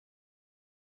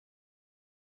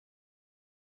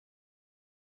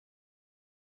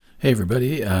Hey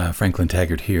everybody, Franklin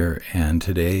Taggart here, and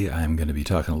today I'm going to be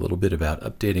talking a little bit about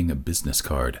updating a business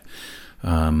card.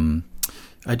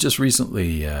 I just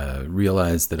recently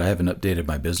realized that I haven't updated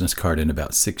my business card in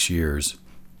about 6 years,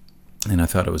 and I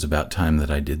thought it was about time that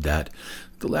I did that.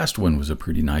 The last one was a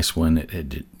pretty nice one.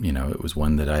 It was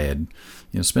one that I had,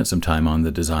 spent some time on the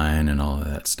design and all of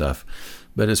that stuff.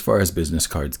 But as far as business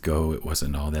cards go, it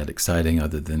wasn't all that exciting,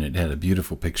 other than it had a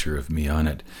beautiful picture of me on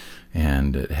it,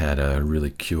 and it had a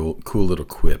really cool little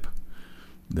quip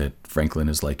that Franklin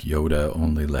is like Yoda,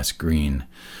 only less green.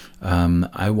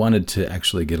 I wanted to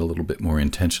actually get a little bit more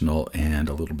intentional and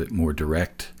a little bit more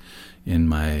direct in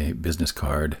my business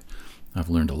card. I've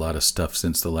learned a lot of stuff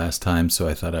since the last time, so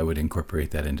I thought I would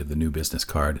incorporate that into the new business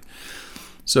card.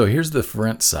 So here's the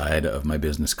front side of my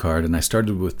business card, and I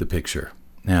started with the picture.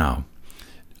 Now,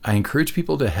 I encourage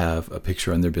people to have a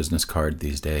picture on their business card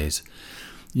these days.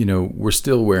 We're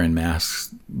still wearing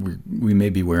masks. We may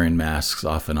be wearing masks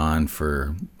off and on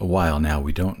for a while now.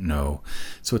 We don't know.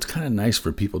 So it's kind of nice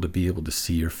for people to be able to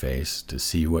see your face, to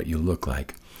see what you look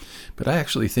like. But I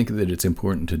actually think that it's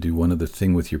important to do one other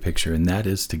thing with your picture, and that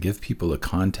is to give people a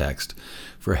context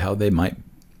for how they might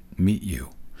meet you.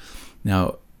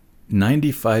 Now,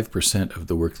 95% of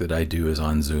the work that I do is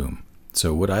on Zoom.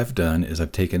 So what I've done is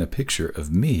I've taken a picture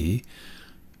of me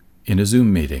in a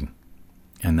Zoom meeting,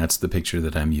 and that's the picture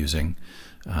that I'm using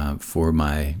for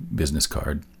my business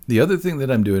card. The other thing that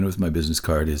I'm doing with my business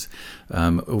card is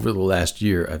over the last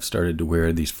year, I've started to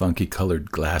wear these funky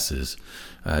colored glasses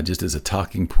just as a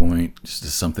talking point, just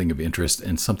as something of interest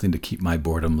and something to keep my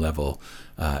boredom level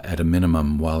at a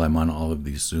minimum while I'm on all of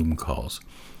these Zoom calls.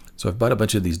 So I've bought a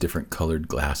bunch of these different colored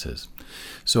glasses.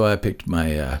 So I picked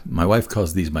my wife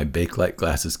calls these my Bakelite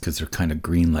glasses because they're kind of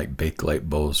green like Bakelite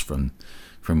bowls from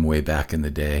way back in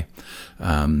the day.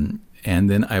 And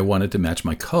then I wanted to match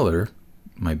my color,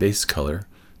 my base color,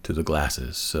 to the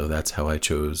glasses. So that's how I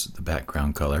chose the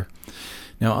background color.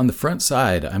 Now on the front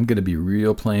side, I'm going to be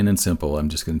real plain and simple. I'm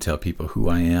just going to tell people who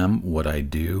I am, what I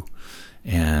do,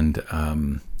 and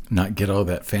not get all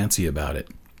that fancy about it.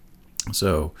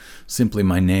 So simply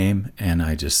my name, and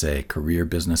I just say career,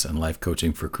 business, and life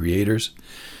coaching for creators.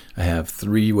 I have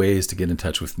 3 ways to get in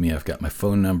touch with me. I've got my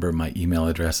phone number, my email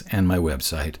address, and my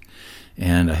website.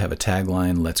 And I have a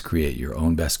tagline, let's create your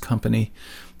own best company.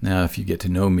 Now, if you get to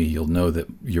know me, you'll know that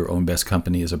Your Own Best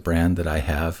Company is a brand that I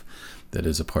have that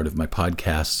is a part of my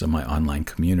podcasts and my online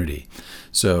community.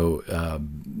 So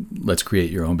let's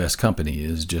create your own best company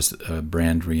is just a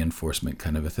brand reinforcement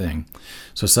kind of a thing.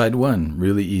 So side 1,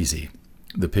 really easy.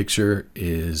 The picture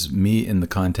is me in the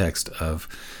context of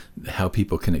how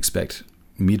people can expect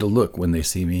me to look when they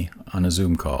see me on a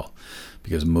Zoom call,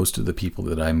 because most of the people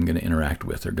that I'm going to interact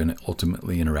with are going to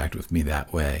ultimately interact with me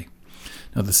that way.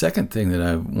 Now, the second thing that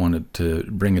I wanted to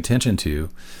bring attention to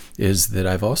is that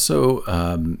I've also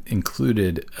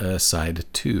included a side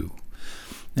 2.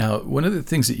 Now, one of the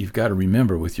things that you've got to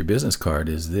remember with your business card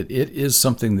is that it is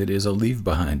something that is a leave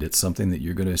behind. It's something that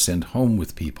you're going to send home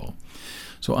with people.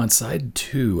 So on side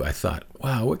 2, I thought,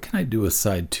 wow, what can I do with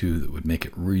side 2 that would make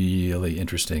it really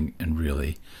interesting and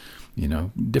really,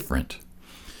 different?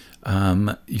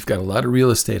 You've got a lot of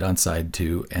real estate on side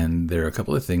 2, and there are a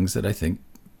couple of things that I think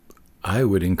I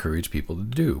would encourage people to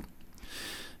do.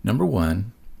 Number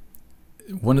one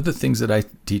of the things that I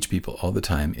teach people all the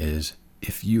time is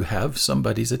if you have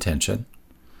somebody's attention,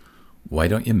 why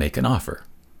don't you make an offer?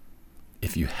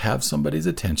 If you have somebody's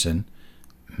attention,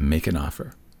 make an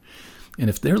offer.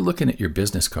 And if they're looking at your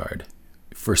business card,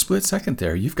 for a split second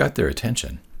there, you've got their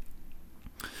attention.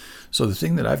 So the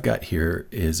thing that I've got here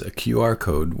is a QR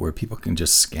code where people can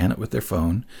just scan it with their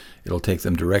phone. It'll take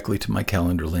them directly to my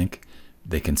calendar link.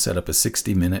 They can set up a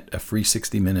free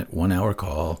 60-minute, 1-hour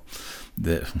call.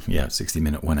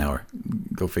 60-minute, 1 hour.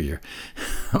 Go figure.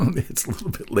 It's a little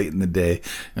bit late in the day.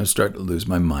 I'm starting to lose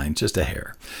my mind, just a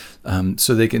hair.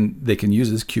 So they can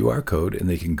use this QR code, and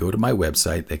they can go to my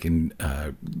website. They can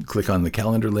click on the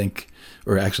calendar link,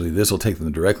 or actually this will take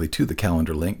them directly to the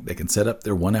calendar link. They can set up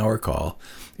their 1-hour call.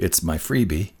 It's my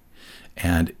freebie.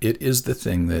 And it is the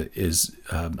thing that is,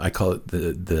 I call it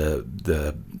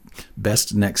the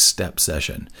best next step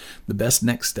session. The best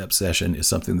next step session is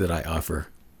something that I offer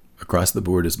across the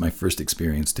board as my first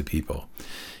experience to people.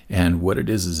 And what it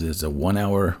is a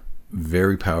 1-hour,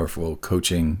 very powerful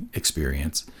coaching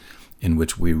experience in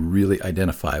which we really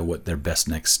identify what their best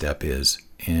next step is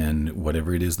in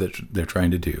whatever it is that they're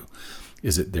trying to do.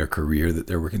 Is it their career that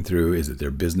they're working through? Is it their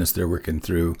business they're working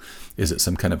through? Is it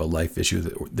some kind of a life issue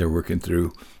that they're working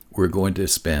through? We're going to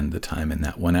spend the time in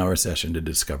that 1-hour session to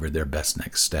discover their best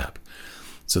next step.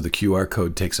 So the QR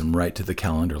code takes them right to the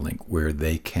calendar link where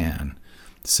they can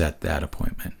set that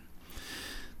appointment.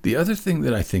 The other thing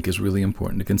that I think is really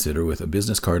important to consider with a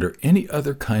business card or any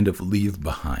other kind of leave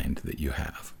behind that you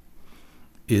have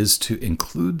is to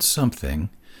include something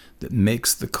that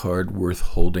makes the card worth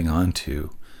holding on to,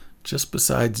 just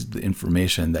besides the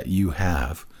information that you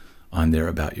have on there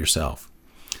about yourself.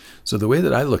 So the way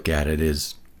that I look at it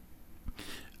is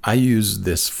I use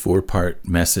this 4-part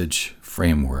message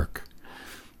framework,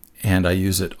 and I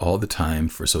use it all the time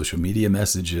for social media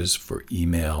messages, for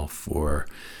email, for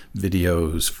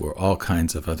videos, for all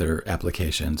kinds of other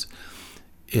applications.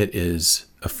 It is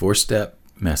a 4-step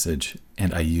message,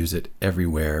 and I use it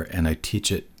everywhere, and I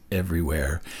teach it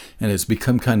everywhere, and it's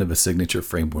become kind of a signature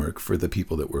framework for the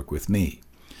people that work with me.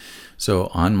 So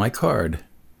on my card,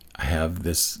 I have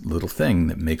this little thing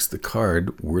that makes the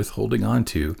card worth holding on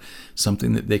to,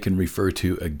 something that they can refer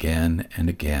to again and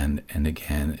again and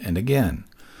again and again.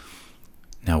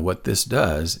 Now, what this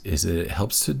does is that it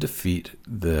helps to defeat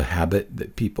the habit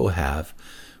that people have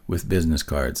with business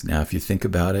cards. Now, if you think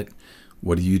about it,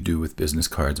 what do you do with business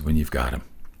cards when you've got them?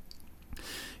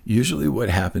 Usually what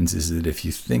happens is that if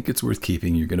you think it's worth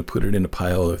keeping, you're going to put it in a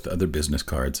pile with other business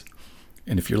cards.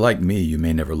 And if you're like me, you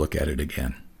may never look at it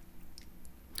again.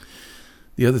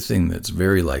 The other thing that's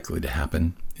very likely to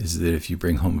happen is that if you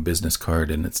bring home a business card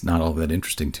and it's not all that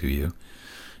interesting to you,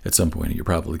 at some point you're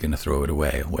probably going to throw it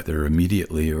away, whether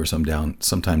immediately or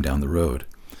sometime down the road.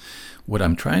 What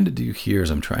I'm trying to do here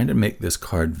is I'm trying to make this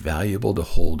card valuable to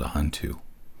hold on to.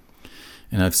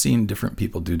 And I've seen different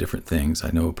people do different things.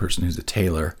 I know a person who's a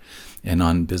tailor, and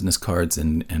on business cards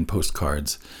and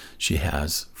postcards, she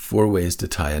has 4 ways to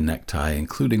tie a necktie,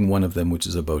 including one of them, which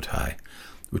is a bow tie,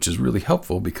 which is really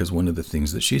helpful because one of the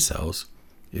things that she sells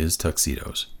is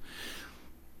tuxedos.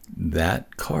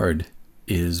 That card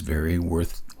is very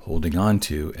worth holding on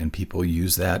to, and people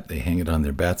use that. They hang it on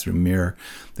their bathroom mirror.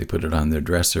 They put it on their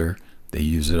dresser. They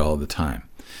use it all the time.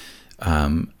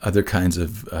 Other kinds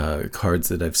of cards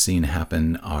that I've seen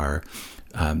happen are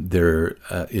there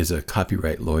is a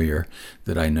copyright lawyer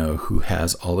that I know who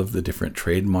has all of the different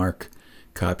trademark,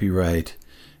 copyright,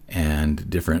 and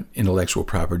different intellectual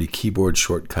property keyboard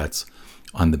shortcuts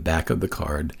on the back of the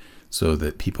card so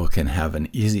that people can have an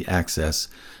easy access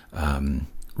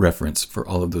reference for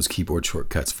all of those keyboard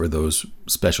shortcuts for those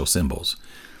special symbols.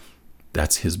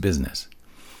 That's his business.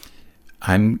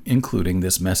 I'm including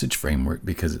this message framework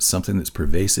because it's something that's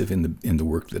pervasive in the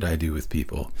work that I do with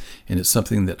people, and it's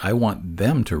something that I want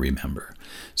them to remember.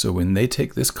 So when they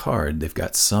take this card, they've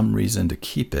got some reason to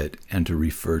keep it and to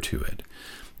refer to it.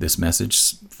 This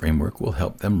message framework will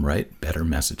help them write better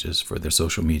messages for their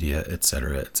social media,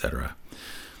 etc., etc.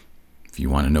 If you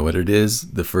want to know what it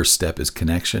is, the first step is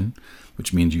connection,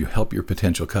 which means you help your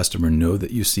potential customer know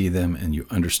that you see them and you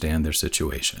understand their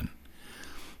situation.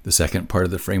 The second part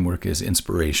of the framework is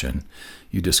inspiration.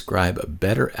 You describe a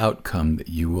better outcome that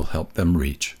you will help them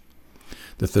reach.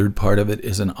 The third part of it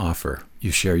is an offer.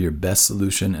 You share your best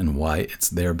solution and why it's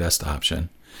their best option.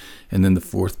 And then the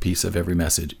fourth piece of every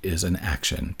message is an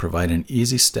action. Provide an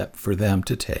easy step for them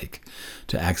to take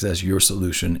to access your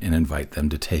solution and invite them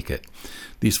to take it.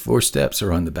 These 4 steps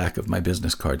are on the back of my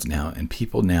business cards now, and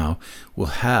people now will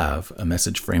have a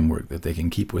message framework that they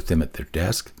can keep with them at their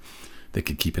desk. They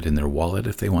could keep it in their wallet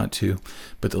if they want to,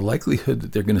 but the likelihood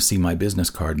that they're going to see my business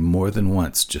card more than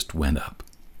once just went up.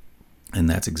 And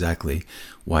that's exactly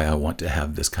why I want to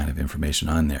have this kind of information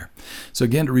on there. So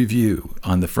again, to review,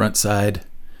 on the front side,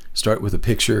 start with a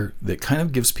picture that kind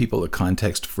of gives people a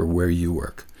context for where you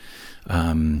work.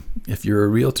 If you're a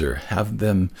realtor, have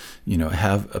them,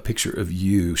 have a picture of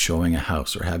you showing a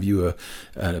house, or have you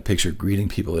a picture greeting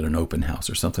people at an open house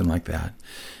or something like that.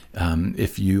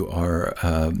 If you are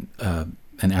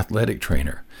an athletic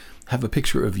trainer, have a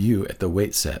picture of you at the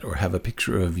weight set, or have a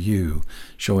picture of you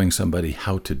showing somebody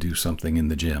how to do something in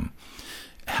the gym.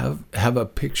 Have a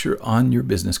picture on your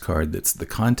business card that's the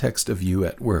context of you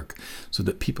at work, so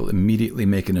that people immediately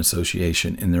make an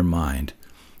association in their mind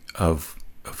of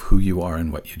who you are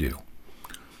and what you do.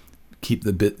 Keep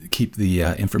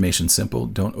the information simple.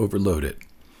 Don't overload it.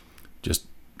 Just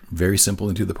very simple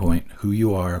and to the point. Who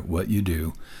you are, what you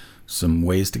do, some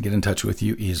ways to get in touch with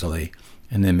you easily,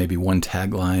 and then maybe one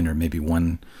tagline or maybe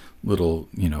one little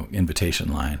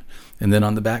invitation line. And then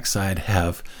on the back side,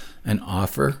 have an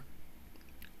offer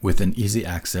with an easy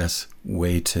access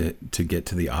way to get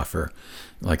to the offer.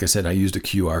 Like I said, I used a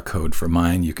QR code for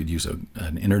mine. You could use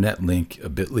an internet link, a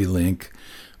bit.ly link,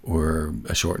 or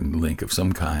a shortened link of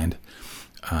some kind.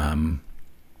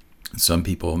 Some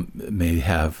people may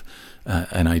have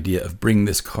an idea of bring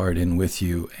this card in with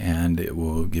you and it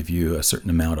will give you a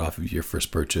certain amount off of your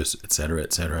first purchase, etc.,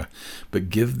 etc. But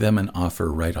give them an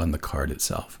offer right on the card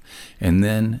itself. And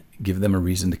then give them a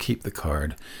reason to keep the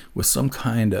card with some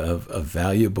kind of a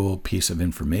valuable piece of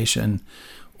information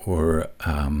or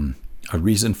a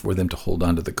reason for them to hold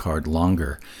on to the card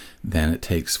longer than it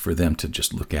takes for them to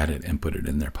just look at it and put it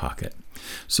in their pocket.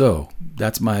 So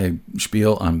that's my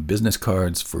spiel on business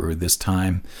cards for this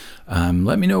time.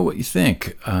 Let me know what you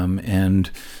think.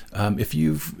 And if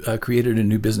you've created a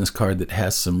new business card that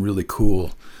has some really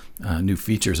cool new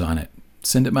features on it,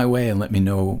 send it my way and let me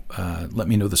know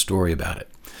the story about it.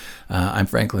 I'm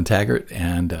Franklin Taggart,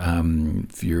 and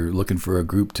if you're looking for a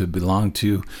group to belong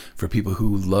to for people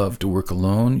who love to work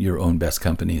alone, Your Own Best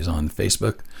Company is on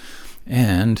Facebook.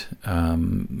 And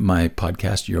my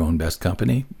podcast, Your Own Best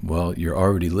Company, well, you're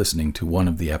already listening to one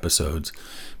of the episodes.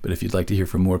 But if you'd like to hear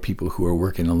from more people who are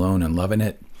working alone and loving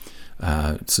it,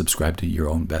 subscribe to Your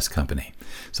Own Best Company.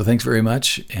 So thanks very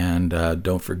much. And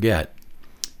don't forget,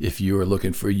 if you are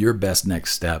looking for your best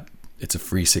next step, it's a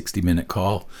free 60-minute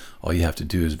call. All you have to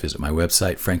do is visit my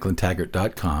website,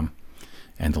 franklintaggart.com,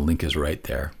 and the link is right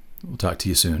there. We'll talk to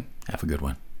you soon. Have a good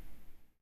one.